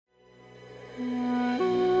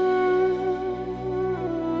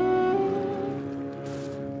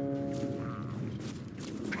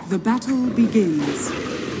The battle begins.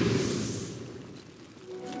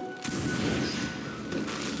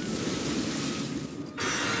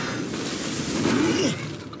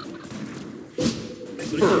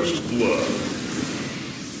 First blood.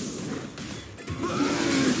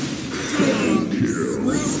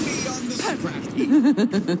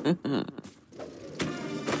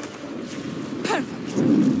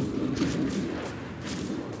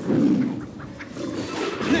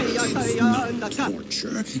 It's not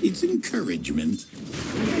torture, it's encouragement.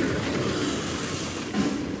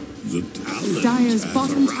 The talent Dire's has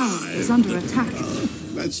bottom arrived. tower is under attack.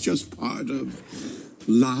 That's just part of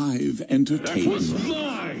live entertainment. That was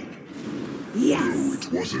mine! Yes!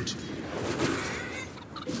 It wasn't.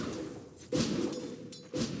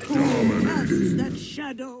 Dominating. That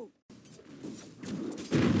shadow.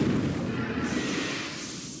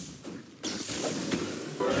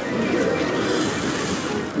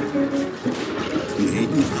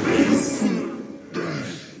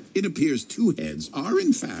 It appears two heads are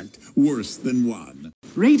in fact worse than one.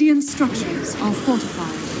 Radiant structures are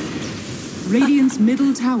fortified. Radiant's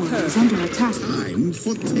middle tower is under attack. Time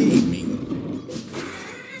for taming.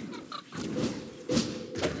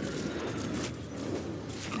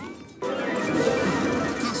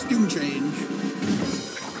 Costume change.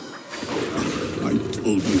 I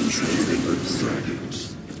told you should favor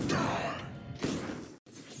dragons.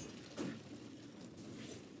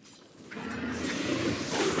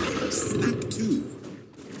 Snap 2.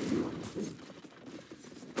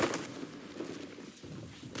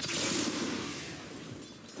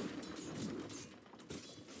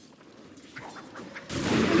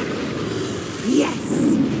 Yes!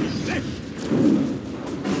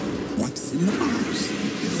 What's in the box?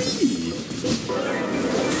 Me.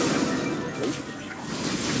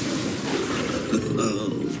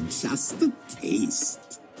 Oh, just a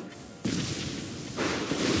taste.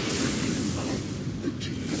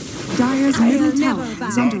 Dire's middle I'll never tower bow.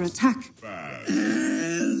 is under attack.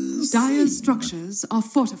 And Dire's structures are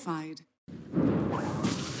fortified.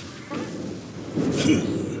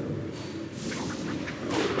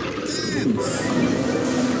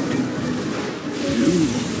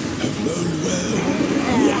 have learned well.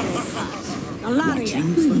 A lot of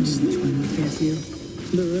you. Closely. One will get you.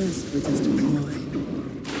 The rest were just a ploy.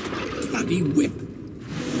 Bloody whip.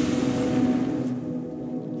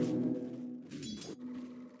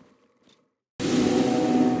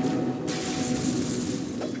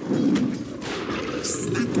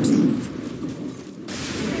 Snap 2.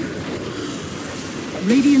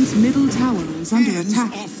 Radiant's middle tower is under Hands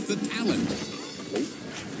attack. off the talent.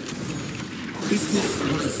 Is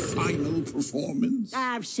this my final performance?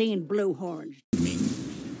 I've seen blue horns.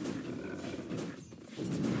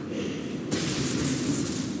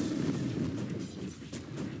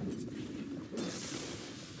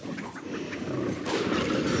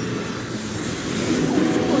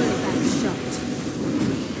 Spoil that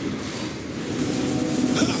shot.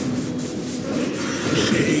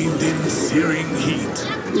 Shaved in searing heat.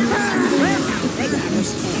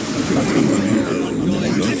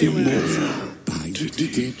 Nothing more. Buy the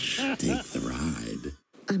ticket, take the ride.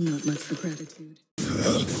 I'm not much for gratitude.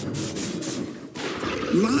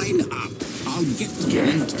 Line up. I'll get to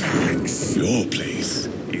it. Your place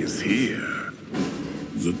is here.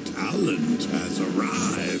 The talent has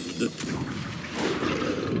arrived.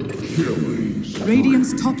 Killing.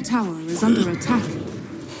 Radiant's top tower is under attack.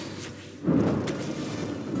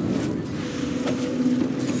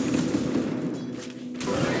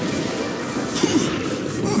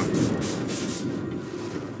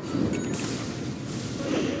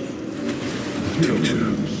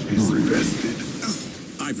 Is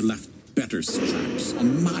invested. I've left better scraps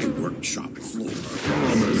on my workshop floor.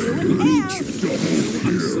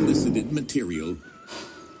 Unsolicited material.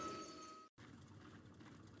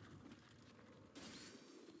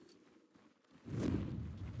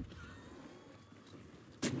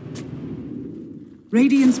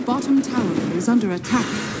 Radiant's bottom tower is under attack.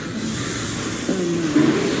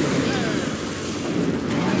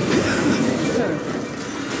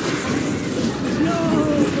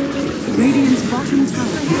 Radiant's bottom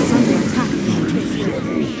tower is under attack.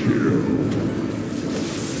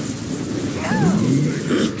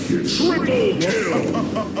 Triple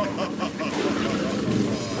kill.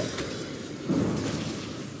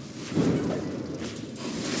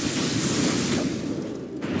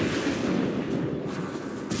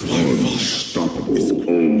 Unstoppable.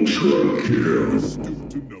 Ultra kill.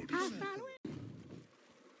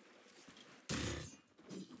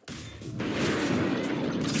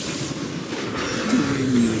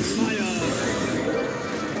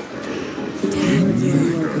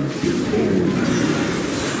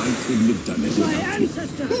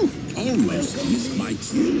 ancestor. Almost missed my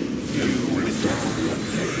cue.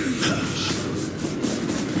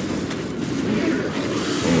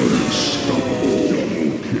 Unstoppable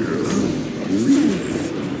double kill.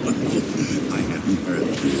 I hadn't heard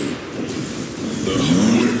of you. The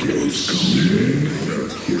wicked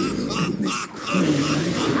coming.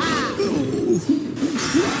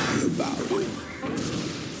 Cry about it.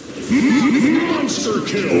 Monster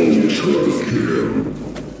kill. Ultra kill.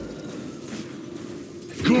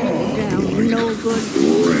 Down, no good.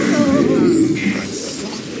 I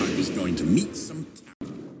thought I was going to meet some.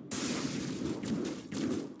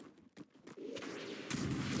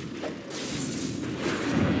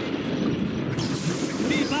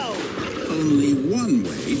 Only one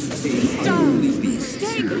way to tame unruly beasts.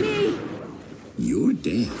 Take me. Your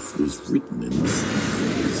death was written in the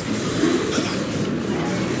stars.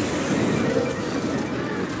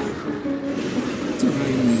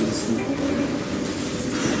 Time is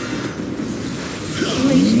At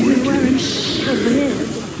least we weren't forbid.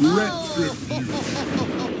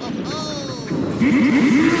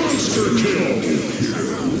 Monster kill.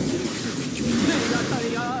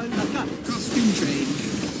 costume change.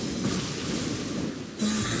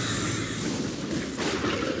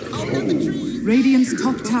 Radiant's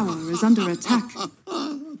top tower is under attack.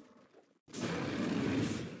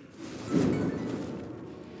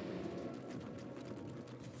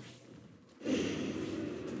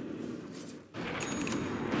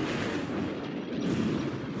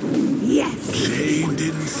 Yes. Chained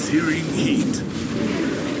in searing heat.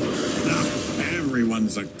 Now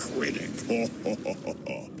everyone's a critic.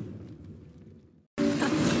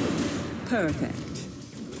 Perfect.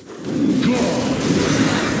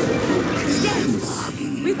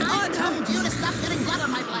 With honor. I told you to stop getting blood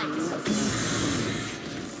on my blades.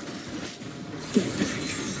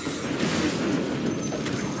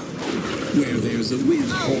 Where there's a will,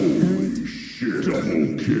 Holy shit.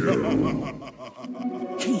 Double kill.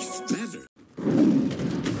 haste better.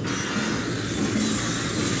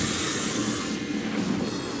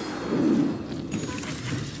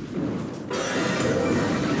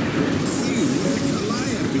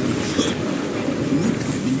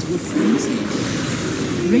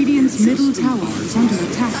 Radiant's middle tower is under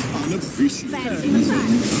attack. Fat in the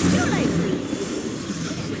front. Too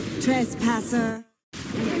late. Trespasser.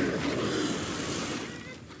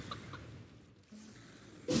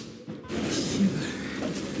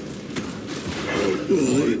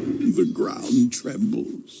 The ground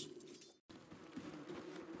trembles.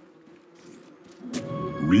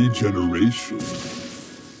 Regeneration.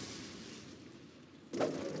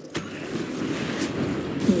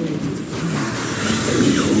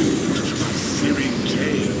 Behold my searing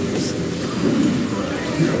gales.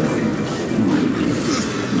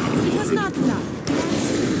 It was not love.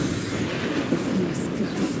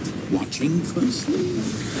 Watching closely.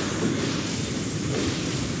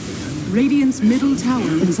 Radiant's middle tower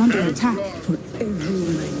is under attack. For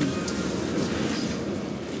everyone I meet.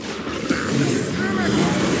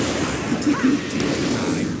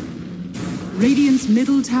 Radiant's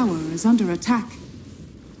middle tower is under attack.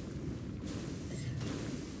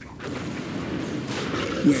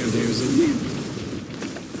 Where there's a will,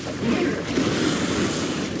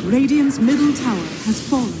 Radiant's middle tower has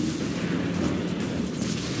fallen.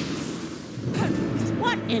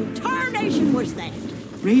 What in tarnation was that?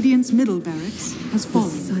 Radiant's middle barracks has The fallen.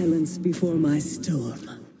 silence before my storm.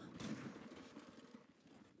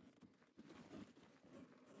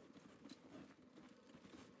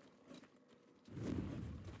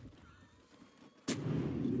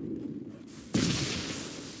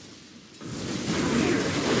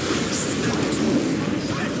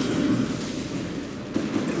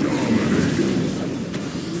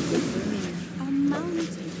 A mountain.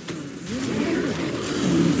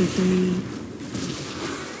 Victory.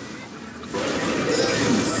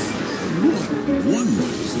 one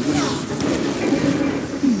miles away.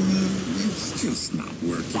 It's just not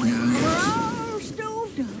working out. We're all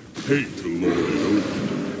stoved up. Hate to lord it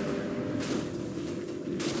over.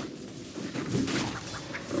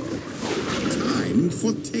 Time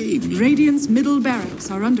for taming. Radiant's middle barracks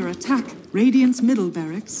are under attack. Radiant's middle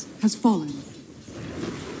barracks has fallen.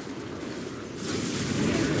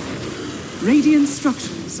 Radiant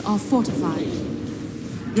structures are fortified.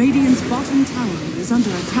 Radiant's bottom tower is under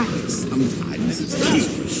attack. Sometimes it's just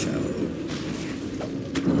for show.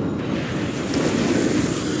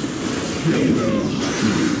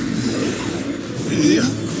 Yeah,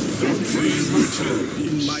 please return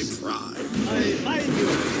in my pride.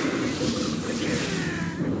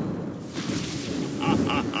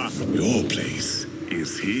 Your place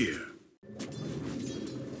is here.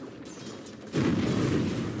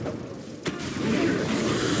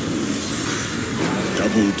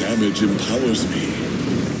 damage empowers me.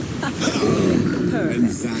 And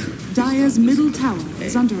that Dire's middle tower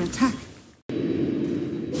is under attack.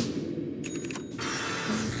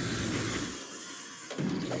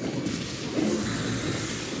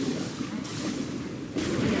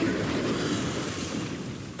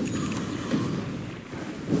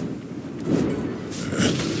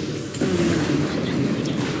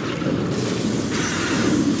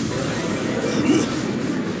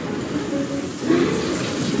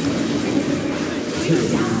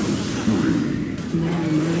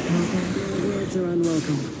 Words are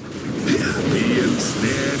unwelcome. Be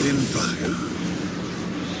ensnared in fire.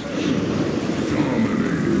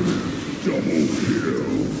 Dominated. Double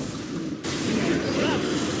kill.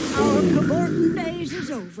 Our cavorting days is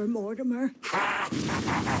over, Mortimer.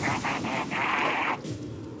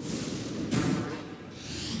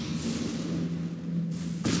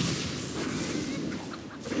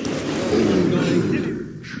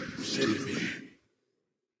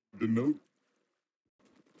 The note.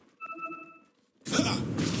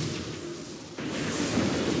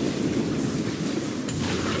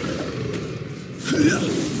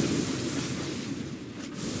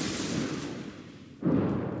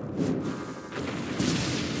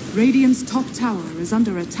 Radiant's top tower is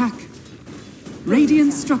under attack.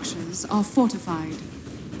 Radiant structures are fortified.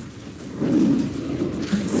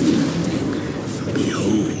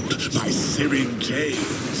 Behold my searing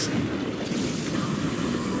gaze.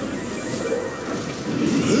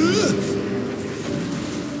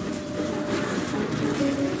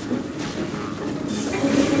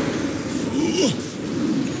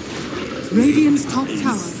 Radiant's top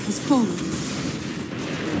tower has fallen.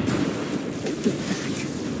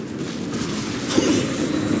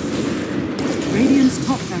 Radiant's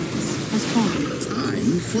top barracks has fallen.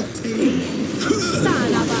 time for take.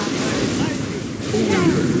 Son of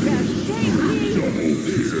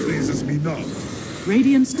This pleases me not.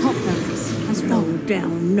 Radiant's top barracks has No fallen.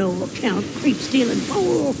 down, no account, creep-stealing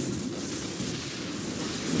fool.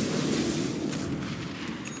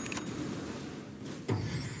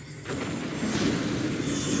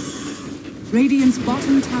 Radiant's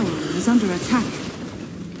bottom tower is under attack.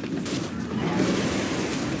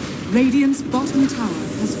 Radiant's bottom tower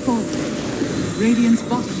has fallen. Radiant's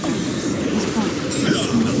bottom barracks has fallen.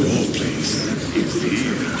 Your place is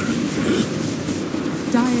here.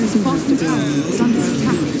 Dire's bottom tower is under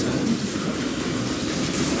attack.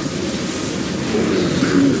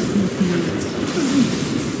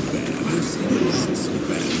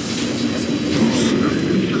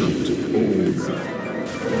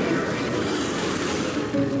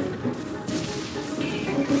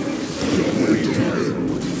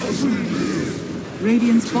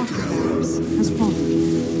 Radiant's bottom barracks has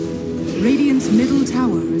fallen. Radiant's middle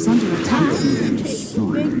tower is under attack.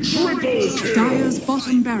 Dire's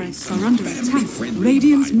bottom barracks are under attack.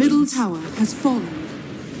 Radiant's middle tower has fallen.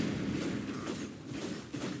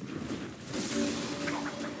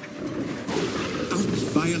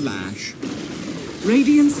 Out by a lash.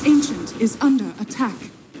 Radiant's ancient is under attack.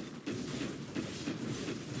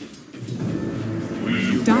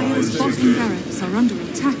 Dire's bottom barracks are under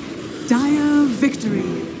attack. Dire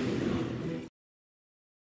victory.